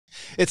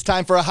It's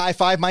time for a high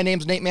five. My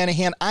name's Nate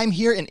Manahan. I'm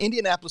here in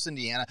Indianapolis,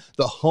 Indiana,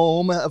 the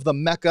home of the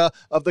mecca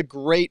of the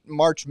great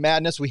March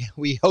Madness. We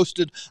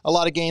hosted a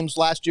lot of games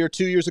last year.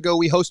 2 years ago,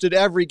 we hosted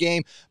every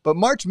game. But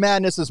March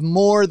Madness is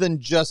more than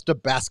just a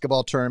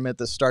basketball tournament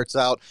that starts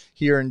out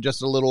here in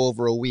just a little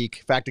over a week.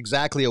 In fact,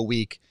 exactly a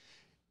week.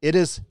 It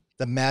is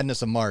the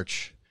madness of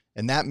March.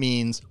 And that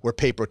means where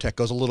Papertech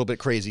goes a little bit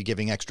crazy,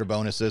 giving extra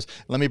bonuses.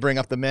 Let me bring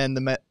up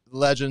the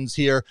legends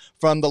here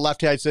from the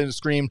left-hand side of the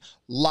screen,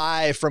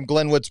 live from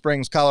Glenwood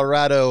Springs,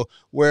 Colorado,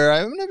 where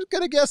I'm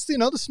going to guess,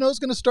 the snow's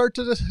going to start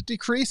to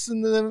decrease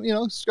and,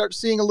 start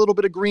seeing a little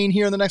bit of green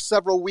here in the next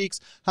several weeks.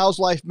 How's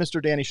life,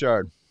 Mr. Danny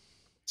Schard?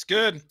 It's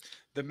good.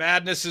 The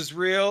madness is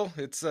real.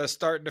 It's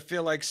starting to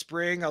feel like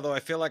spring, although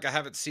I feel like I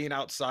haven't seen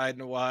outside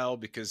in a while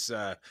because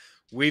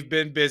we've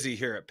been busy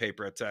here at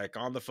Papertech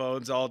on the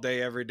phones all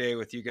day, every day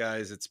with you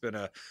guys. It's been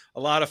a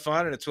lot of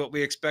fun, and it's what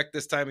we expect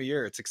this time of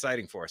year. It's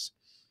exciting for us.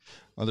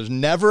 Well, there's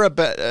never a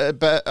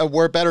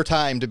better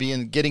time to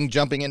be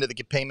jumping into the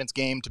payments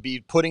game, to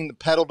be putting the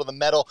pedal to the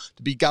metal,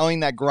 to be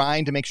going that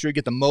grind to make sure you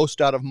get the most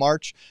out of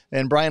March.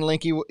 And Brian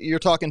Linky, you're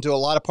talking to a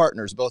lot of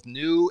partners, both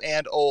new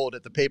and old,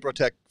 at the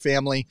Papertech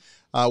family.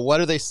 What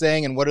are they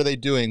saying and what are they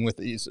doing with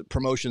these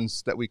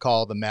promotions that we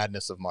call the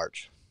madness of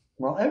March?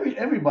 Well,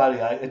 everybody,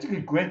 it's a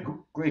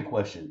great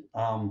question.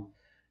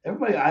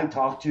 Everybody I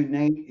talk to,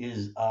 Nate,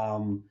 is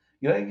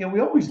we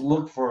always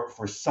look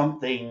for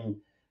something,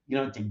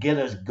 to get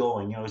us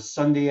going.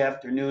 Sunday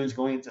afternoons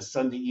going into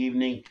Sunday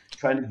evening,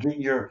 trying to get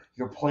your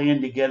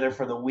plan together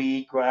for the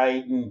week,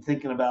 right? And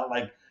thinking about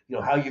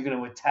how you're going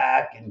to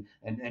attack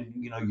and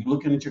you're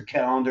looking at your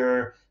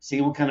calendar,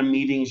 seeing what kind of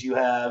meetings you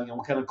have,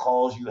 what kind of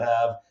calls you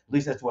have. At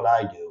least that's what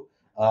I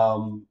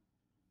do.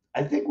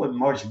 I think what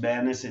March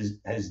Madness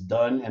has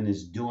done and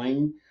is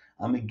doing,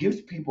 it gives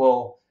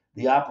people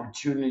the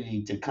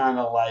opportunity to kind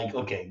of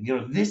okay,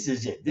 this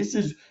is it. This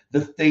is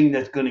the thing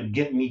that's going to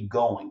get me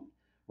going,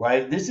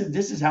 right? This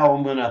is how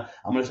I'm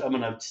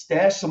gonna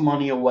stash some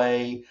money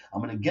away.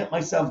 I'm gonna get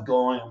myself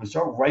going. I'm gonna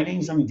start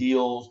writing some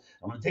deals.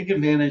 I'm gonna take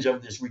advantage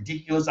of this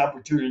ridiculous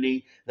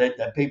opportunity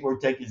that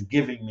Papertech is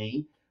giving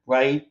me,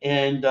 right?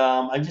 And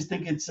I just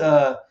think it's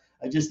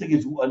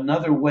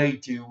another way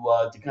to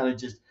kind of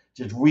just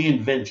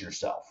reinvent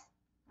yourself.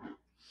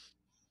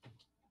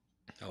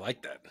 I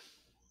like that.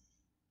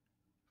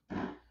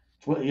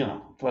 It's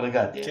what I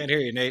got, Dan. Can't hear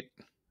you, Nate.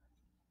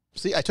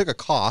 See, I took a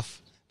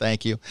cough.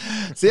 Thank you.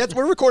 See,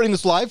 we're recording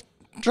this live,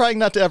 trying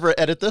not to ever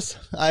edit this.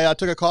 I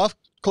took a cough,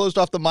 closed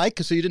off the mic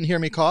so you didn't hear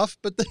me cough,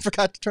 but then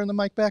forgot to turn the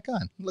mic back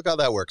on. Look how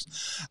that works.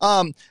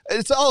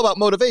 It's all about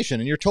motivation,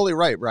 and you're totally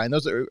right, Brian.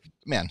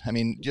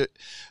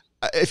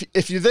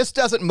 If this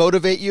doesn't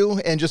motivate you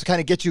and just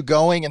kind of get you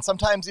going, and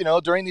sometimes,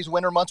 during these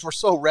winter months, we're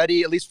so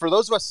ready, at least for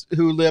those of us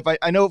who live,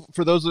 I know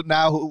for those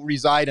now who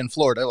reside in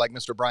Florida, like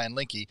Mr. Brian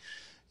Linky,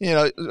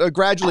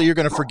 gradually you're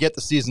going to forget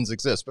the seasons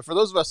exist. But for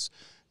those of us,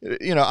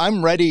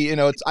 I'm ready,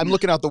 I'm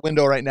looking out the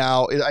window right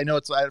now. I know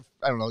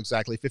I don't know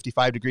exactly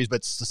 55 degrees,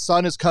 but the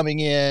sun is coming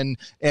in,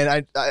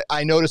 and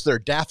I noticed there are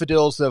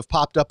daffodils that have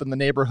popped up in the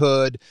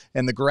neighborhood,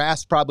 and the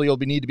grass probably will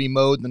need to be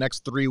mowed in the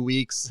next 3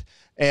 weeks.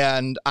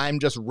 And I'm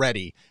just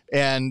ready.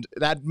 And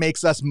that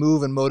makes us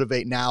move and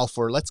motivate now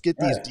for let's get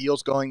these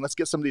deals going. Let's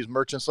get some of these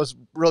merchants. Let's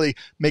really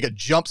make a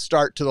jump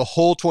start to the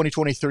whole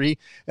 2023.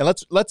 And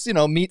let's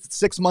meet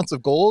 6 months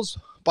of goals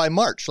by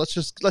March. Let's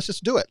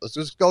just do it. Let's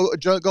just go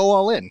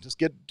all in. Just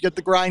get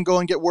the grind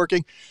going, get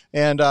working.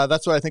 And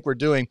that's what I think we're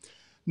doing.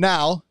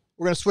 Now,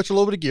 we're going to switch a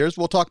little bit of gears.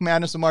 We'll talk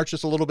Madness of March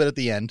just a little bit at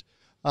the end.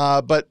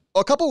 But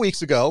a couple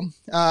weeks ago,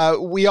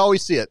 we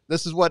always see it.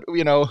 This is what,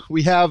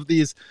 we have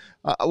these,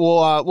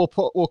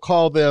 we'll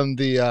call them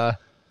the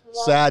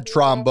sad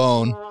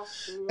trombone.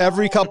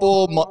 Every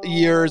couple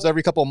years,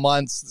 every couple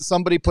months,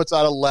 somebody puts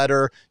out a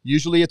letter.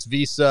 Usually it's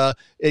Visa.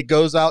 It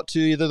goes out to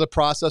either the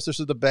processors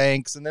or the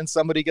banks, and then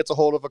somebody gets a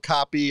hold of a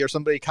copy or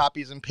somebody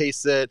copies and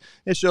pastes it.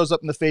 It shows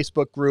up in the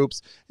Facebook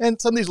groups.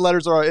 And some of these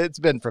letters it's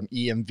been from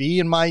EMV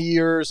in my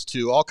years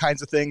to all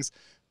kinds of things.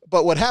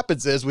 But what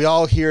happens is we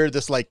all hear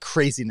this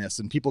craziness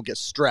and people get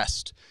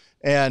stressed.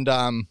 And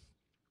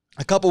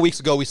a couple weeks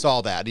ago, we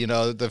saw that,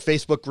 the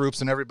Facebook groups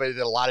and everybody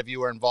that a lot of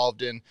you are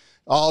involved in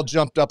all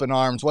jumped up in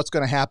arms. What's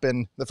going to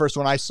happen? The first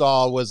one I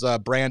saw was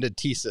branded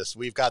thesis.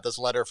 We've got this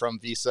letter from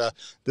Visa.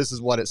 This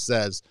is what it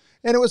says.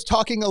 And it was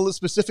talking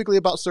specifically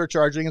about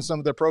surcharging and some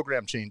of their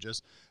program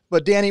changes.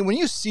 But Danny, when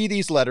you see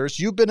these letters,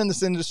 you've been in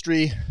this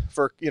industry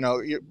for,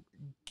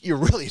 you're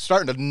really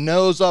starting to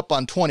nose up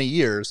on 20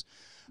 years.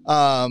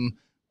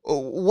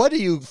 What do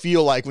you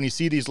feel like when you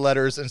see these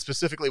letters, and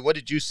specifically, what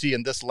did you see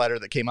in this letter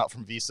that came out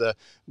from Visa,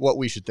 what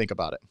we should think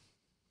about it?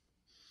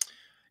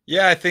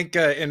 Yeah, I think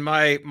in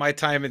my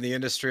time in the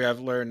industry,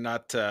 I've learned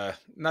not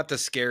to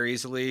scare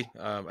easily.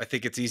 I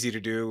think it's easy to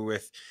do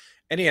with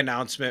any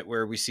announcement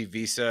where we see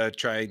Visa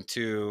trying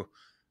to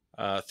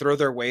throw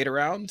their weight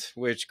around,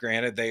 which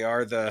granted they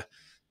are the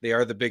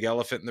big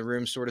elephant in the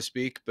room, so to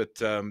speak. But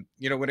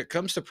when it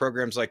comes to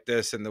programs like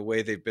this and the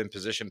way they've been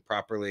positioned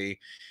properly,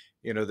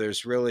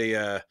 there's really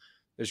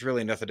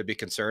nothing to be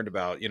concerned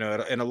about. In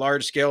a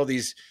large scale,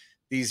 these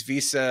these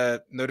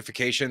Visa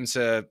notifications,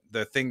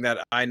 the thing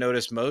that I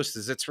notice most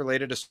is it's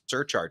related to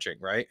surcharging,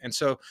 right? And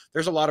so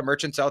there's a lot of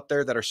merchants out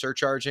there that are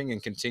surcharging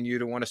and continue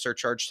to want to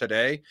surcharge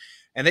today,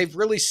 and they've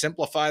really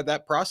simplified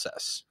that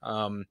process.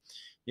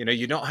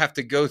 You don't have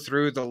to go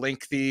through the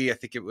lengthy, I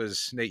think it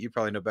was, Nate, you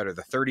probably know better,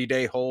 the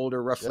 30-day hold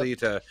or roughly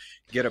to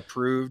get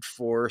approved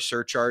for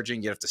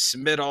surcharging. You have to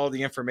submit all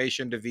the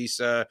information to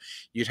Visa.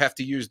 You'd have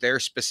to use their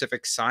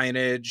specific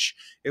signage.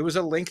 It was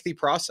a lengthy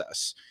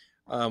process.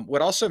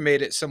 What also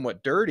made it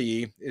somewhat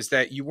dirty is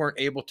that you weren't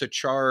able to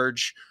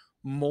charge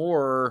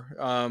more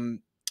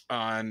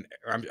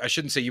I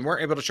shouldn't say you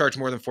weren't able to charge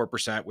more than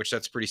 4%, which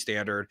that's pretty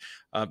standard.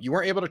 You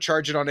weren't able to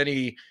charge it on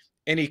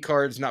any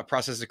cards not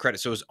processed as credit.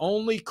 So it was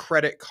only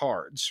credit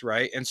cards,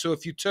 right? And so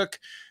if you took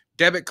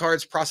debit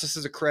cards processed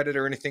as a credit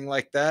or anything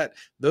like that,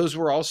 those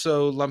were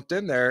also lumped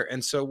in there.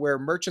 And so where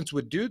merchants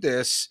would do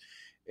this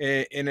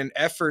in an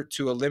effort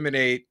to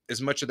eliminate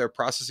as much of their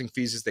processing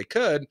fees as they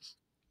could,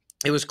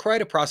 it was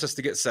quite a process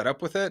to get set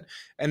up with it.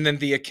 And then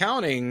the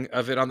accounting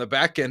of it on the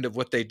back end of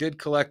what they did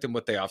collect and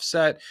what they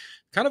offset,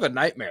 kind of a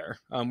nightmare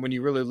when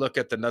you really look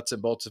at the nuts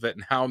and bolts of it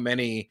and how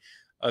many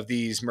of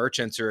these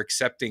merchants are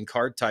accepting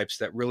card types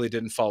that really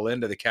didn't fall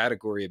into the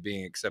category of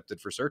being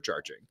accepted for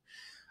surcharging.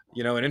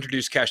 And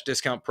introduced cash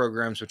discount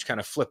programs, which kind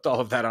of flipped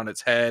all of that on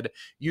its head,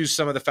 used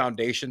some of the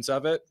foundations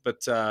of it,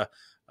 but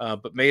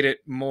made it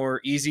more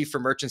easy for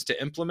merchants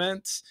to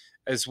implement,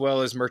 as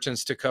well as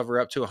merchants to cover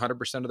up to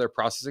 100% of their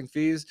processing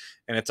fees.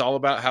 And it's all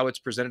about how it's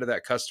presented to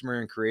that customer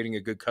and creating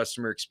a good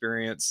customer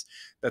experience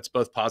that's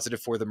both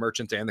positive for the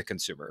merchant and the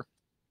consumer.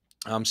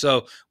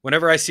 So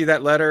whenever I see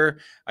that letter,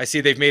 I see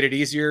they've made it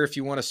easier if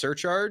you want to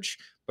surcharge,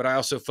 but I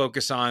also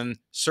focus on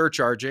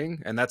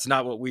surcharging, and that's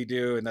not what we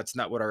do. And that's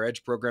not what our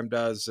Edge program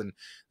does. And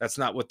that's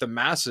not what the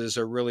masses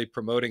are really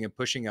promoting and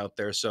pushing out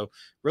there. So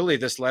really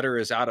this letter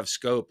is out of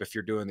scope if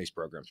you're doing these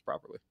programs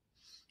properly.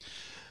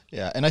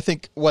 Yeah. And I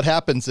think what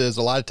happens is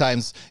a lot of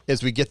times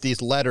is we get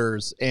these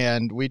letters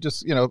and we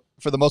just,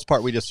 for the most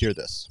part, we just hear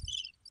this.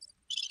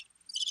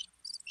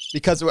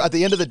 Because at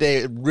the end of the day,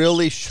 it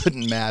really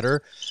shouldn't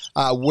matter.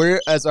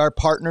 As our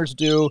partners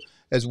do,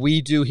 as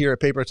we do here at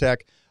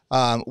PaperTech,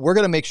 we're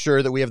going to make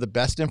sure that we have the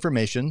best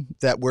information,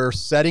 that we're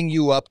setting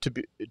you up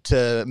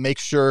to make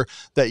sure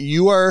that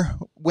you are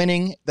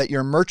winning, that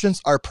your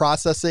merchants are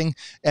processing,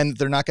 and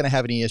they're not going to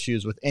have any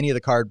issues with any of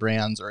the card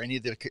brands or any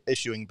of the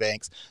issuing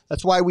banks.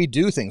 That's why we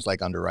do things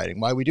like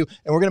underwriting, and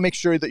we're going to make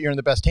sure that you're in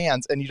the best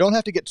hands, and you don't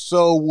have to get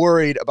so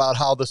worried about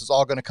how this is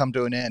all going to come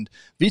to an end.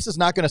 Visa's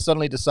not going to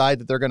suddenly decide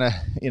that they're going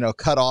to,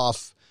 cut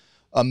off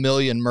 1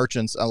 million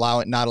merchants,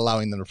 not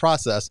allowing them to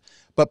process.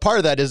 But part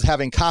of that is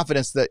having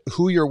confidence that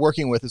who you're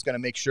working with is going to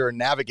make sure and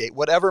navigate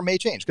whatever may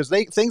change, because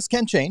things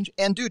can change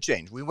and do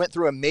change. We went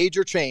through a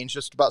major change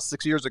just about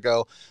 6 years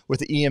ago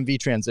with the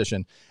EMV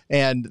transition,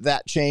 and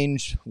that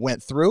change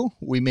went through.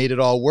 We made it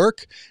all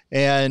work.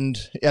 And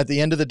at the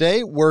end of the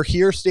day, we're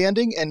here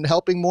standing and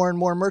helping more and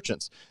more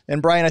merchants.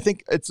 And Brian, I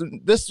think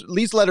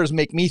these letters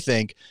make me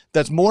think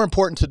that's more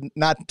important to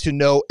not to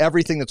know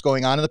everything that's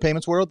going on in the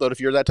payments world. Though if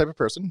you're that type of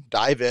person,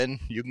 dive in.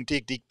 You can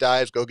take deep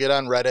dives, go get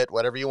on Reddit,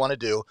 whatever you want to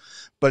do.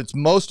 But it's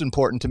most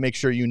important to make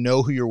sure you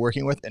know who you're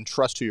working with and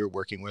trust who you're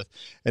working with.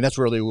 And that's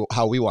really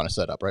how we want to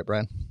set up, right,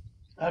 Brian?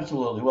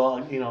 Absolutely.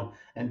 Well,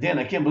 and Dan,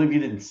 I can't believe you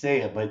didn't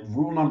say it, but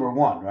rule number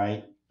 1,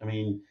 right? I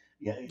mean,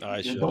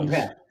 don't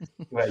panic.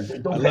 Right?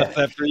 Don't I panic. left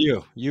that for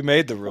you. You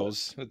made the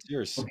rules. It's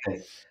yours.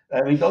 Okay.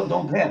 I mean,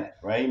 don't panic,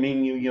 right? I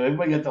mean,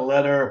 everybody got the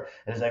letter,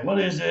 and it's like, what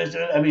is this?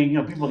 I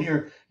mean, people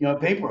hear,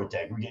 paper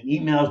attack. We're getting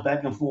emails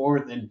back and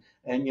forth, and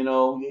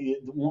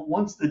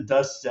once the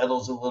dust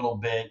settles a little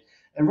bit,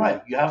 and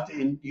right, you have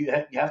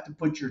to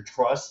put your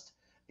trust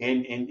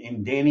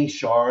in Danny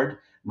Schard,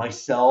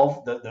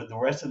 myself, the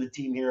rest of the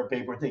team here at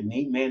PaperTech,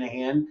 Nate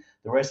Manahan,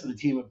 the rest of the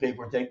team at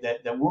PaperTech,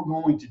 that we're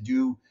going to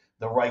do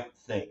the right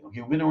thing. Okay,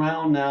 we've been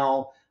around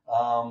now.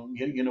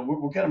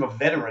 We're kind of a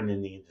veteran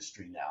in the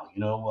industry now.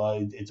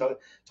 It's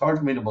hard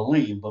for me to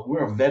believe, but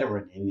we're a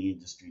veteran in the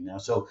industry now.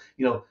 So,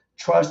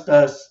 trust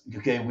us.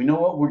 Okay, we know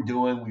what we're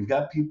doing. We've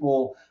got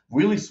people,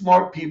 really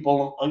smart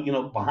people,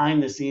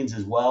 behind the scenes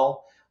as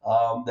well,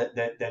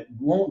 that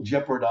won't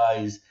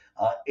jeopardize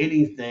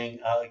anything,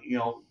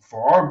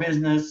 for our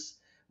business,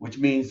 which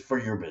means for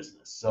your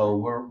business. So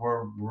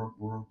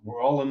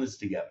we're all in this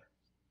together.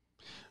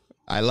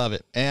 I love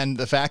it. And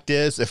the fact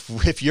is,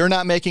 if you're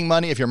not making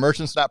money, if your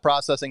merchant's not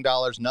processing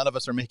dollars, none of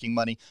us are making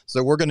money.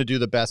 So we're going to do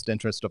the best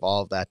interest of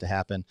all of that to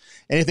happen.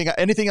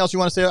 Anything else you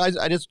want to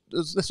say?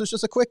 This was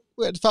just a quick,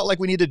 it felt like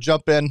we needed to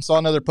jump in. Saw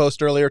another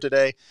post earlier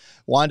today.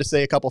 Wanted to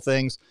say a couple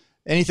things.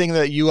 Anything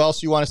that you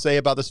want to say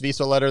about this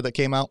Visa letter that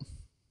came out?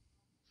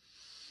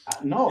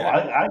 No,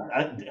 yeah.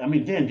 I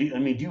mean, Dan, do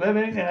you have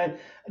anything?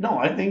 No,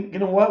 I think,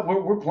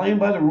 we're playing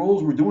by the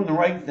rules. We're doing the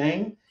right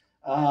thing.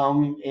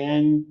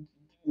 And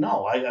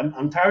no,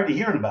 I'm tired of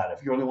hearing about it,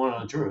 if you really want to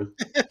know the truth.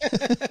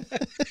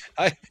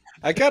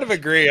 I kind of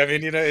agree. I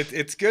mean,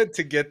 it's good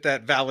to get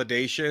that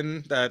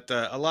validation that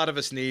a lot of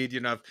us need.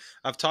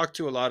 I've talked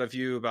to a lot of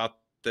you about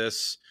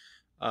this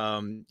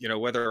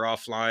whether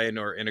offline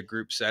or in a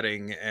group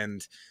setting.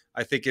 And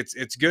I think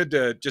it's good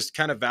to just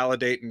kind of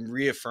validate and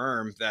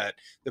reaffirm that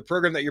the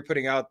program that you're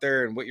putting out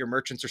there and what your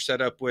merchants are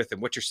set up with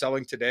and what you're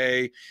selling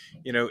today,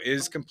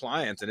 is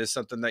compliant and is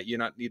something that you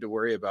not need to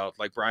worry about.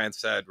 Like Brian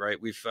said,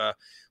 right? We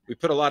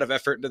put a lot of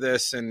effort into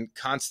this and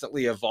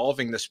constantly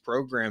evolving this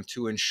program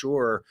to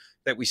ensure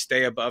that we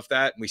stay above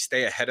that and we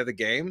stay ahead of the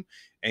game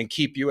and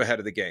keep you ahead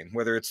of the game,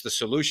 whether it's the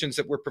solutions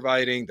that we're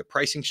providing, the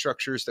pricing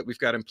structures that we've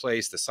got in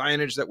place, the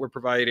signage that we're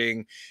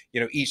providing.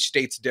 Each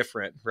state's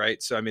different,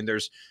 right? So, I mean,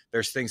 there's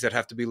things that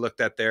have to be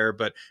looked at there,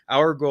 but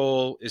our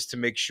goal is to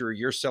make sure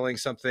you're selling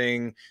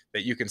something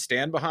that you can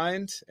stand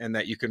behind and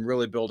that you can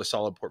really build a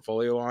solid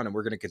portfolio on. And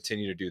we're going to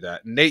continue to do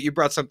that. And Nate, you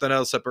brought something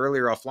else up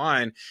earlier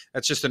offline.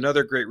 That's just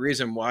another great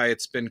reason why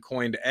it's been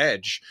coined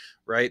Edge,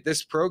 right?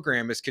 This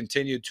program has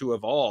continued to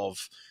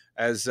evolve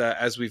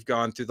as we've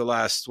gone through the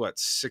last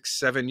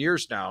 6-7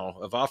 years now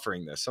of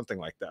offering this, something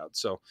like that.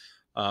 So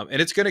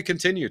and it's going to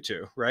continue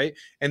to, right?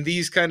 And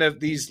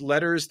these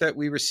letters that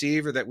we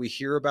receive or that we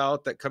hear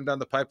about that come down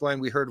the pipeline,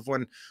 we heard of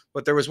one,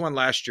 but there was one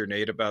last year,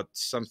 Nate, about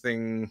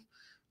something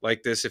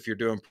like this. If you're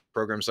doing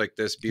programs like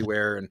this,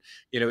 beware. And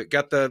it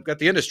got the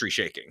industry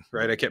shaking,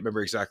 right? I can't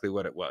remember exactly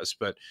what it was,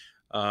 but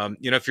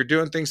if you're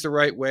doing things the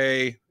right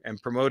way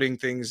and promoting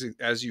things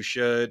as you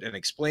should and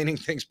explaining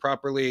things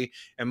properly,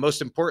 and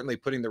most importantly,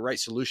 putting the right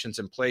solutions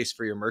in place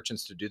for your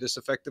merchants to do this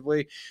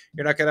effectively,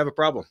 you're not going to have a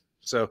problem.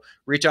 So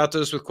reach out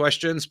to us with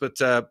questions, but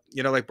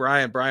like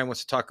Brian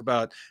wants to talk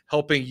about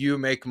helping you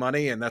make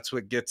money, and that's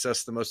what gets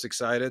us the most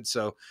excited.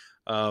 So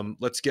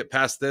let's get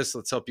past this.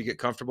 Let's help you get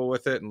comfortable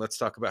with it. And let's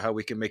talk about how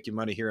we can make you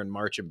money here in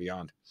March and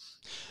beyond.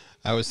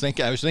 I was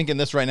thinking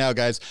this right now,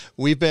 guys.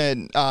 We've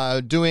been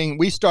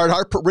we started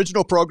our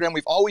original program.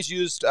 We've always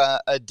used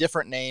a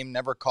different name,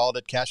 never called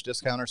it cash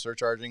discount or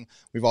surcharging.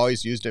 We've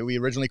always used it. We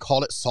originally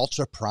called it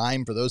Salsa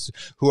Prime for those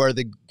who are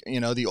the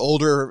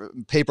older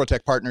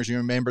PayProtect partners. You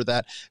remember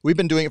that. We've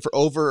been doing it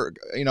for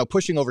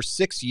pushing over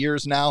 6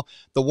 years now.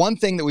 The one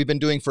thing that we've been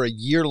doing for a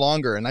year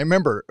longer, and I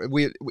remember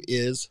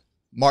is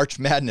March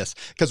Madness.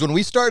 Because when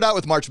we started out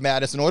with March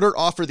Madness, in order to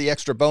offer the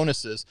extra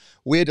bonuses,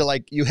 we had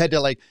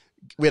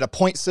a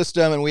point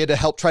system, and we had to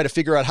help try to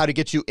figure out how to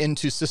get you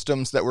into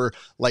systems that were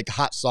like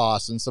Hot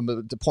Sauce and some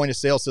of the point of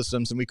sale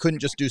systems. And we couldn't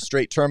just do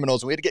straight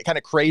terminals. We had to get kind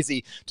of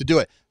crazy to do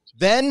it.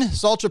 Then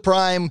Salsa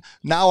Prime,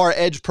 now our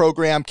Edge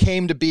program,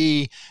 came to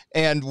be,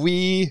 and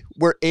we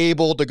were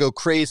able to go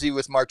crazy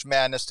with March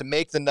Madness to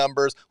make the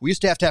numbers. We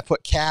used to have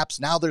put caps.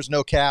 Now there's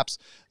no caps.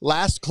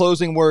 Last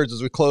closing words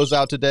as we close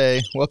out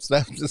today. Whoops,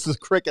 this is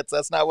crickets.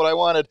 That's not what I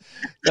wanted.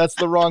 That's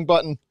the wrong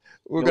button.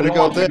 We're going to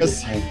go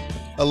this.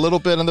 A little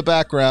bit in the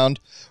background.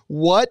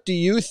 What do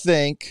you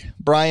think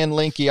Brian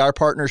Linky, our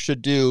partner,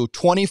 should do?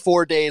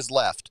 24 days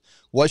left.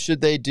 What should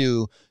they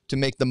do to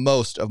make the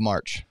most of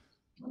March?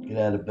 Get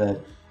out of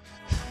bed.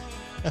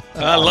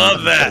 I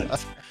love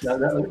that.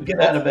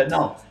 Get out of bed.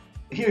 No,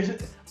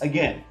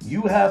 again,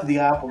 you have the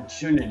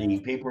opportunity,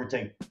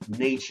 PayProtect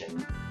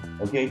Nation,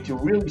 okay, to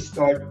really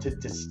start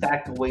to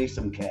stack away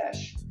some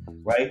cash,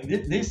 right?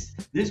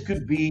 This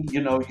could be,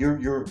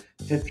 your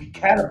to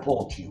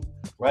catapult you.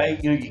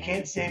 Right, you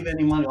can't save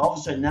any money. All of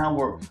a sudden now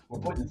we're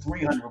putting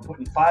 $300, we're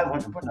putting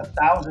 $500, we're putting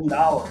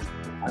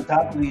 $1,000 on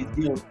top of these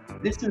deals.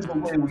 This is the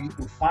way where you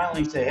can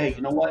finally say, hey,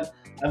 you know what?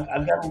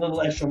 I've got a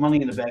little extra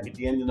money in the bank at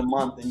the end of the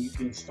month, and you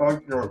can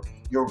start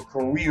your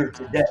career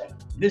today,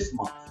 this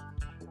month.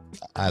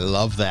 I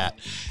love that.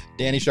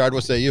 Danny Schard,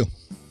 what say you?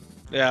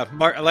 Yeah,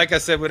 like I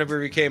said, whenever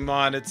we came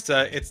on,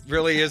 it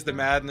really is the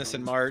madness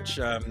in March.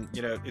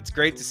 It's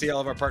great to see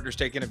all of our partners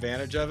taking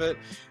advantage of it,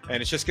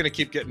 and it's just going to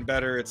keep getting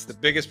better. It's the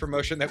biggest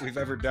promotion that we've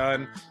ever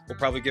done. We'll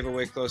probably give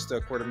away close to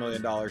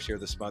 $250,000 here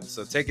this month.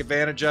 So take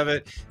advantage of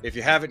it. If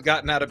you haven't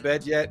gotten out of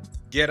bed yet,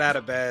 get out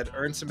of bed,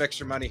 earn some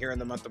extra money here in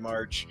the month of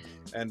March,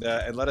 and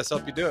let us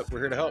help you do it.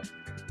 We're here to help.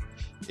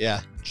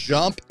 Yeah,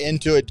 jump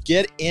into it.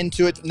 Get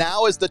into it.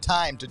 Now is the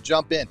time to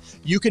jump in.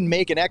 You can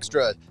make an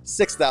extra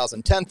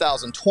 $6,000, $10,000,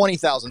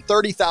 $20,000,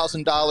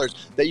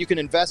 $30,000 that you can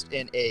invest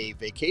in a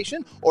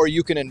vacation, or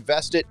you can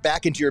invest it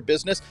back into your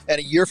business, and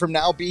a year from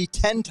now be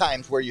 10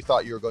 times where you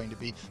thought you were going to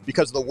be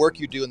because of the work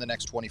you do in the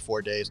next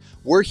 24 days.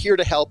 We're here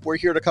to help. We're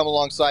here to come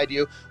alongside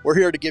you. We're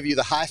here to give you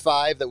the high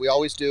five that we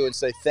always do and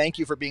say thank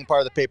you for being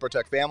part of the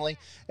PayProtect family,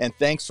 and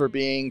thanks for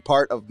being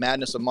part of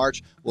Madness of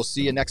March. We'll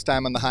see you next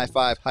time on the high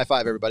five. High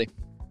five, everybody.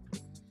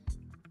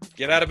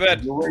 Get out of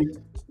bed.